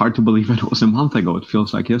ago. Hard to believe it was a month ago. It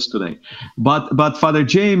feels like yesterday. But Father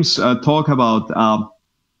James talked about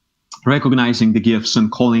recognizing the gifts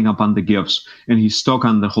and calling upon the gifts, and he spoke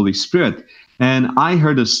on the Holy Spirit. And I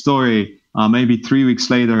heard a story maybe 3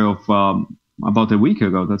 weeks later of about a week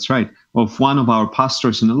ago, that's right, of one of our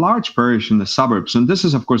pastors in a large parish in the suburbs. And this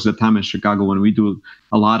is, of course, the time in Chicago when we do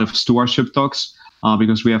a lot of stewardship talks,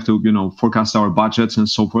 because we have to, forecast our budgets and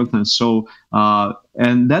so forth. And so,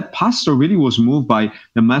 and that pastor really was moved by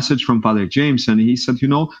the message from Father James. And he said,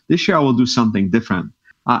 this year I will do something different.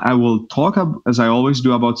 I will talk, as I always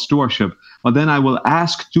do, about stewardship, but then I will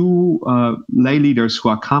ask 2 lay leaders who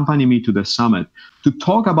accompany me to the summit to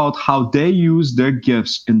talk about how they use their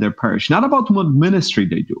gifts in their parish, not about what ministry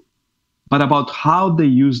they do, but about how they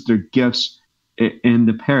use their gifts in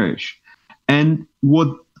the parish. And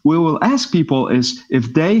what we will ask people is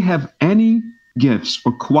if they have any gifts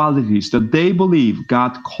or qualities that they believe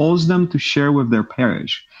God calls them to share with their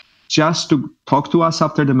parish, just to talk to us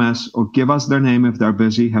after the Mass or give us their name if they're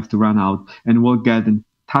busy, have to run out, and we'll get in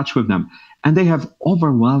touch with them. And they have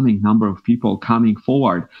overwhelming number of people coming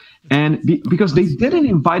forward. And because they didn't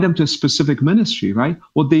invite them to a specific ministry, right?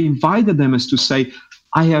 What they invited them is to say,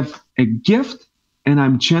 I have a gift and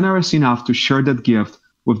I'm generous enough to share that gift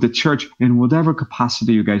with the church in whatever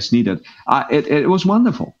capacity you guys needed. It was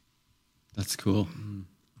wonderful. That's cool.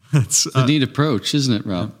 That's a neat approach, isn't it,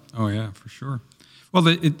 Rob? Oh, yeah, for sure.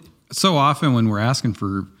 Well, so often when we're asking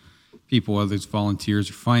for people, whether it's volunteers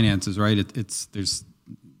or finances, right?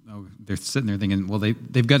 They're sitting there thinking, well,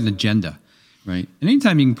 they've got an agenda, right? And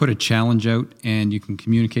anytime you can put a challenge out and you can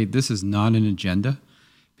communicate this is not an agenda,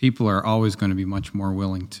 people are always going to be much more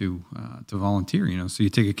willing to volunteer. So you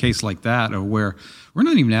take a case like that of where we're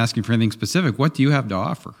not even asking for anything specific. What do you have to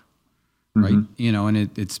offer, right? And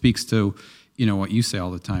it speaks to what you say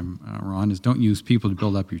all the time, Ron, is don't use people to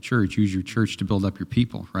build up your church. Use your church to build up your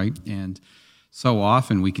people, right? And so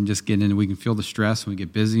often we can just get in and we can feel the stress and we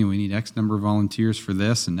get busy and we need X number of volunteers for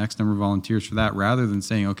this and X number of volunteers for that, rather than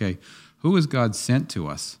saying, okay, who has God sent to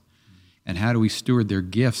us? And how do we steward their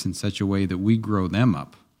gifts in such a way that we grow them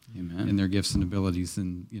up in their gifts and abilities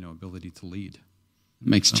and, ability to lead? It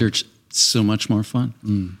makes church so much more fun.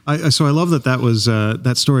 So I love that was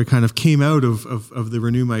that story kind of came out of the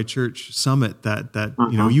Renew My Church Summit that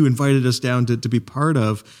you invited us down to be part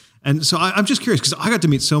of. And so I'm just curious because I got to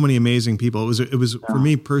meet so many amazing people. It was for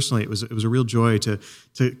me personally, it was a real joy to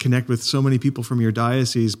connect with so many people from your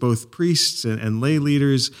diocese, both priests and lay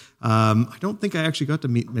leaders. I don't think I actually got to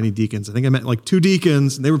meet many deacons. I think I met like 2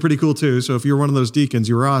 deacons, and they were pretty cool too. So if you're one of those deacons,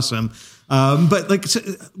 you were awesome. But like,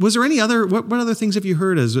 was there any other? What other things have you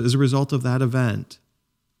heard as a result of that event?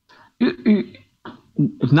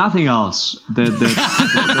 If nothing else, those That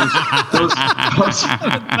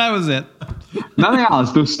was it. nothing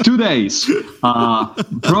else. Those 2 days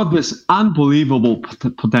brought this unbelievable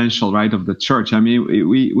potential, right, of the church. I mean,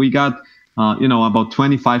 we got about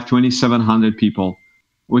 2,700 people,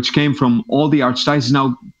 which came from all the archdioceses.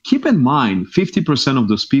 Now, keep in mind, 50% of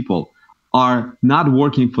those people are not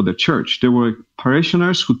working for the church. There were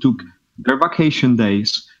parishioners who took their vacation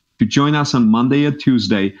days to join us on Monday and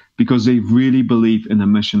Tuesday because they really believe in the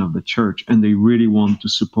mission of the church and they really want to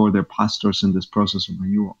support their pastors in this process of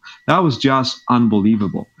renewal. That was just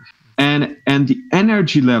unbelievable. And the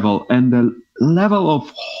energy level and the level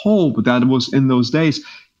of hope that was in those days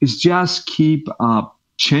is just keep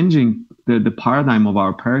changing the paradigm of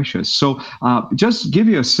our parishes. So just give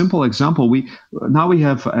you a simple example. We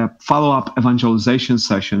have a follow-up evangelization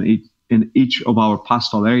session in each of our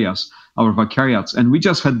pastoral areas, our vicariates. And we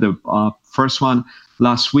just had the first one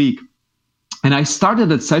last week. And I started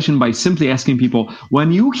that session by simply asking people,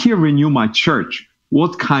 when you hear Renew My Church,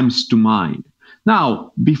 what comes to mind?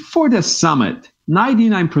 Now, before the summit,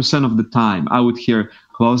 99% of the time, I would hear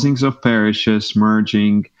closings of parishes,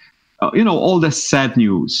 merging, all the sad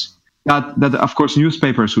news that of course,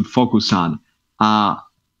 newspapers would focus on.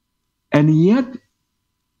 And yet,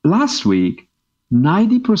 last week,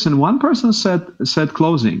 90%, one person said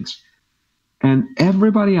closings, and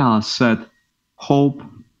everybody else said hope,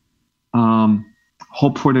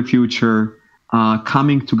 hope for the future,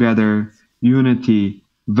 coming together, unity,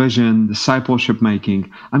 vision, discipleship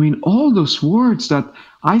making. I mean, all those words that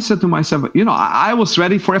I said to myself, I was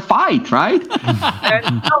ready for a fight, right?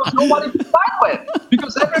 And there was nobody to fight with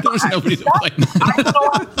because everybody was nobody to fight. I don't know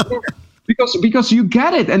what to do. Because you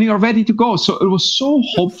get it and you're ready to go. So it was so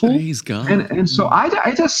hopeful. Praise God. And so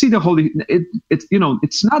I just see the Holy.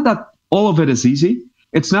 It's not that all of it is easy.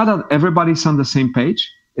 It's not that everybody's on the same page.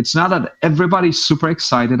 It's not that everybody's super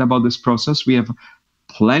excited about this process. We have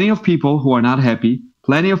plenty of people who are not happy,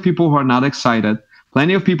 plenty of people who are not excited,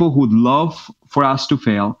 plenty of people who would love for us to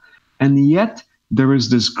fail. And yet there is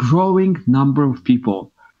this growing number of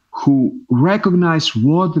people who recognize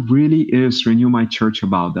what really is Renew My Church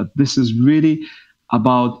about, that this is really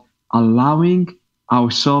about allowing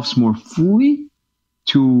ourselves more fully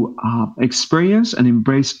to experience and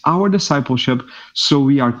embrace our discipleship so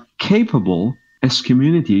we are capable as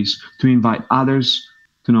communities to invite others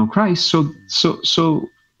to know Christ so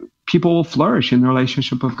people will flourish in their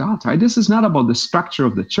relationship with God. Right? This is not about the structure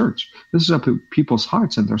of the church. This is about people's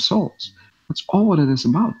hearts and their souls. That's all what it is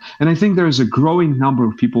about. And I think there is a growing number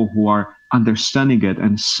of people who are understanding it.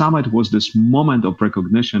 And Summit was this moment of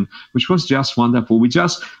recognition, which was just wonderful. We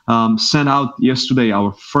just sent out yesterday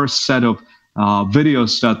our first set of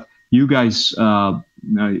videos that you guys, of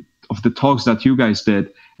the talks that you guys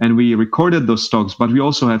did. And we recorded those talks, but we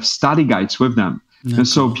also have study guides with them. And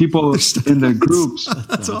so people in the groups,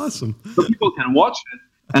 that's awesome. So people can watch it.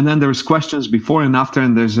 And then there's questions before and after,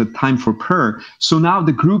 and there's a time for prayer. So now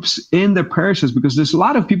the groups in the parishes, because there's a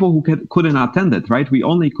lot of people who couldn't attend it, right? We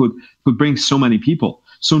only could bring so many people.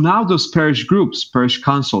 So now those parish groups, parish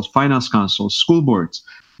councils, finance councils, school boards,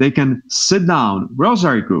 they can sit down,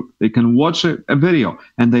 Rosary group, they can watch a video,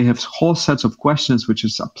 and they have whole sets of questions which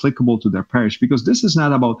is applicable to their parish, because this is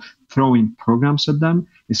not about throwing programs at them,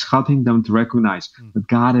 it's helping them to recognize that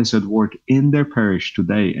God is at work in their parish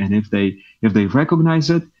today. And if they recognize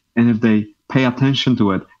it, and if they pay attention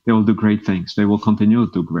to it, they will do great things. They will continue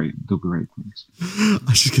to do great things.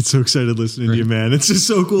 I just get so excited listening to you, man. It's just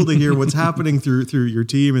so cool to hear what's happening through your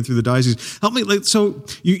team and through the diocese. Help me, so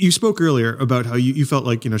you spoke earlier about how you felt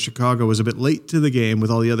like Chicago was a bit late to the game with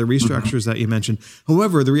all the other restructures that you mentioned.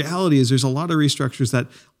 However, the reality is there's a lot of restructures that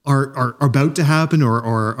are about to happen or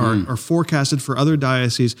are forecasted for other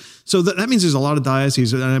dioceses. So that means there's a lot of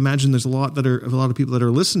dioceses, and I imagine there's a lot of people that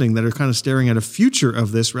are listening that are kind of staring at a future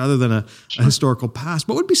of this rather than a historical past.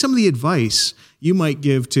 What would be some of the advice you might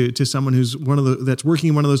give to someone who's that's working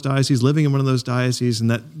in one of those dioceses, living in one of those dioceses, and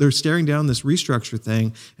that they're staring down this restructure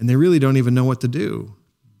thing and they really don't even know what to do?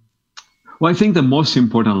 Well, I think the most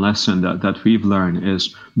important lesson that we've learned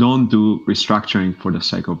is don't do restructuring for the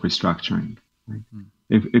sake of restructuring. Right?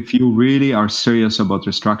 If you really are serious about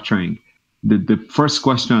restructuring, the first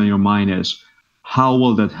question on your mind is, how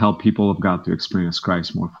will that help people of God to experience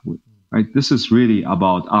Christ more fully? Right? This is really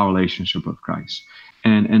about our relationship with Christ.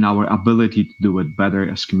 and our ability to do it better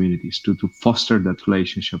as communities, to foster that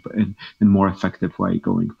relationship in more effective way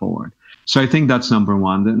going forward. So I think that's number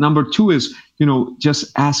one. The number two is,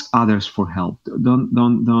 just ask others for help.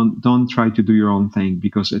 Don't try to do your own thing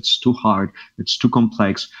because it's too hard. It's too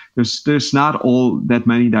complex. There's not all that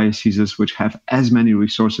many dioceses which have as many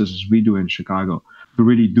resources as we do in Chicago to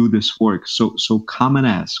really do this work. So come and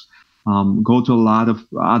ask. Go to a lot of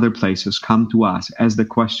other places. Come to us. Ask the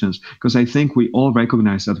questions, because I think we all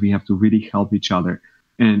recognize that we have to really help each other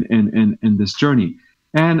in this journey.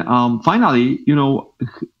 And finally,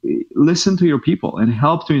 listen to your people and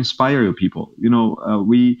help to inspire your people.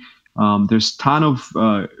 There's a ton of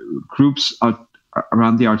groups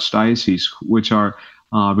around the Archdiocese which are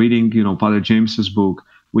reading, Father James's book.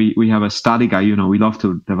 We have a study guide. We love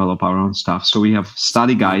to develop our own stuff, so we have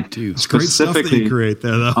study guide it's great stuff that you create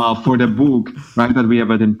there, though. For the book, right? That we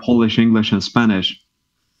have it in Polish, English, and Spanish.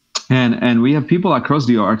 And we have people across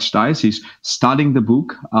the Archdiocese studying the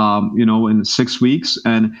book, in 6 weeks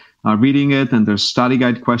and reading it, and there's study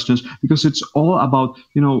guide questions, because it's all about,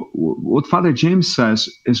 what Father James says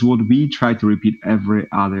is what we try to repeat every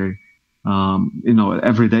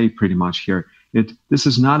day pretty much here. This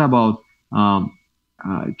is not about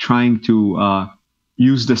trying to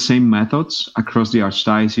use the same methods across the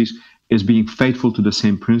Archdiocese, is being faithful to the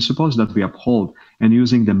same principles that we uphold and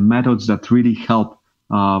using the methods that really help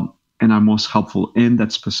and are most helpful in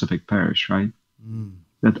that specific parish, right?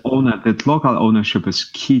 That local ownership is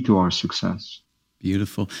key to our success.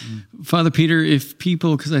 Beautiful. Father Peter, if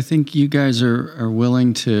people, because I think you guys are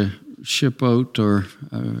willing to ship out or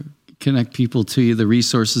connect people to you, the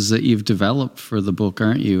resources that you've developed for the book,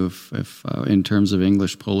 aren't you? If in terms of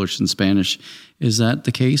English, Polish, and Spanish, is that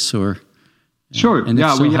the case? Or sure. And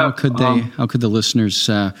yeah. So, how could the listeners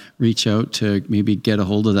reach out to maybe get a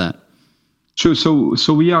hold of that? Sure.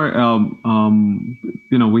 So we are,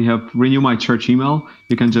 we have Renew My Church email.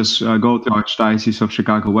 You can just go to Archdiocese of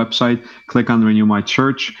Chicago website, click on Renew My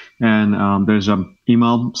Church, and there's an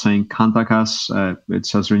email saying contact us. It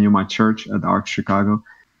says Renew My Church at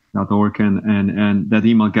archchicago.org, and that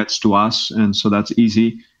email gets to us, and so that's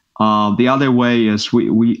easy. The other way is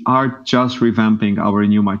we are just revamping our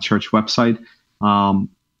Renew My Church website,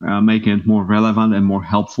 making it more relevant and more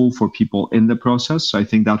helpful for people in the process. So I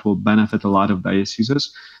think that will benefit a lot of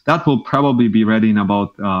dioceses. That will probably be ready in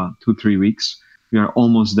about 2-3 weeks. We are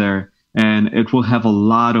almost there. And it will have a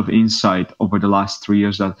lot of insight over the last 3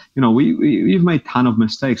 years that, we've made a ton of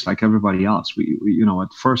mistakes like everybody else. We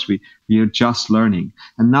at first we are just learning.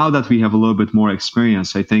 And now that we have a little bit more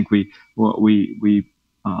experience, I think we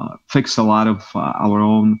fix a lot of our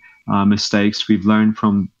own mistakes. We've learned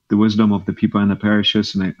from the wisdom of the people in the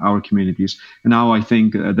parishes and our communities. And now I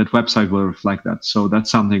think that website will reflect that. So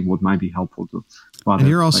that's something what might be helpful to And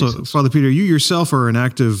you're also, places. Father Peter, you yourself are an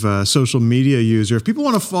active social media user. If people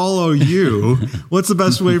want to follow you, what's the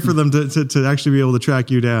best way for them to actually be able to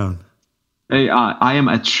track you down? Hey, I am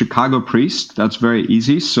at Chicago Priest. That's very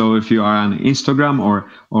easy. So if you are on Instagram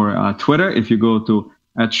or Twitter, if you go to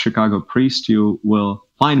at Chicago Priest, you will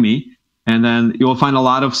find me. And then you will find a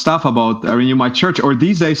lot of stuff about Renew My Church, or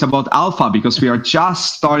these days about Alpha, because we are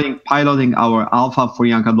just starting piloting our Alpha for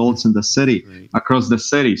young adults in the city, across the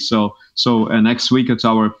city. So next week it's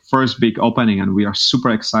our first big opening, and we are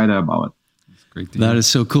super excited about it. Great. That is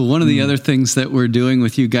so cool. One of the other things that we're doing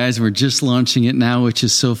with you guys, we're just launching it now, which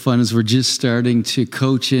is so fun, is we're just starting to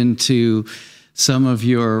coach into some of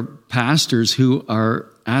your pastors who are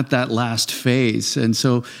at that last phase. And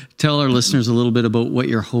so tell our listeners a little bit about what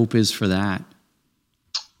your hope is for that.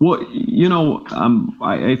 Well,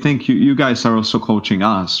 I think you guys are also coaching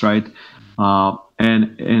us, right?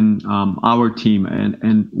 And our team.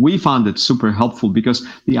 And we found it super helpful because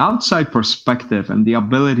the outside perspective and the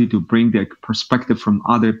ability to bring the perspective from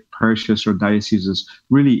other parishes or dioceses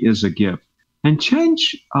really is a gift. And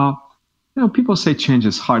change, people say change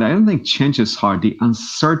is hard. I don't think change is hard. The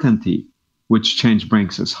uncertainty which change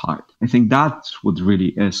brings is hard. I think that's what really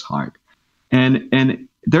is hard. And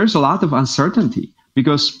there's a lot of uncertainty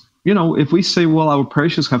because, if we say, well, our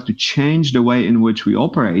parishes have to change the way in which we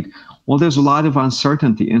operate, well, there's a lot of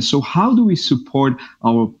uncertainty. And so how do we support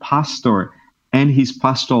our pastor and his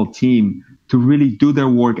pastoral team to really do their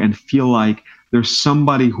work and feel like there's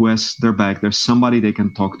somebody who has their back, there's somebody they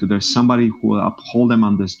can talk to, there's somebody who will uphold them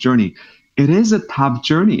on this journey? It is a tough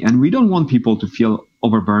journey, and we don't want people to feel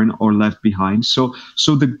overburdened or left behind. So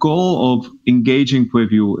the goal of engaging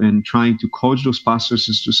with you and trying to coach those pastors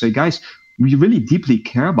is to say, guys, we really deeply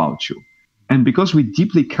care about you. And because we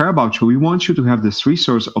deeply care about you, we want you to have this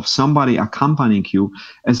resource of somebody accompanying you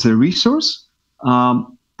as a resource,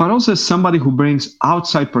 but but also as somebody who brings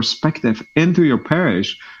outside perspective into your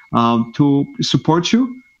parish to support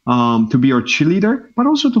you, to be your cheerleader, but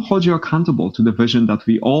also to hold you accountable to the vision that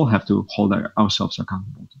we all have to hold ourselves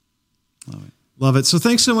accountable to. Love it. So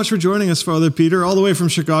thanks so much for joining us, Father Peter, all the way from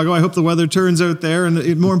Chicago. I hope the weather turns out there.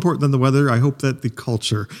 And more important than the weather, I hope that the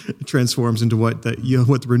culture transforms into what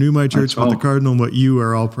the Renew My Church, what the Cardinal, and what you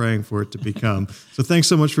are all praying for it to become. So thanks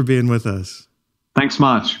so much for being with us. Thanks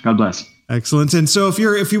much. God bless. Excellent. And so if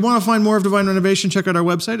you want to find more of Divine Renovation, check out our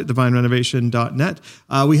website at divinerenovation.net.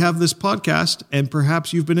 We have this podcast, and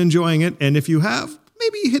perhaps you've been enjoying it. And if you have,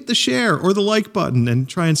 maybe hit the share or the like button and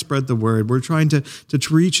try and spread the word. We're trying to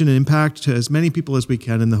reach and impact to as many people as we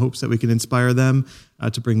can in the hopes that we can inspire them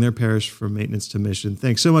to bring their parish from maintenance to mission.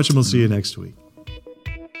 Thanks so much, and we'll see you next week.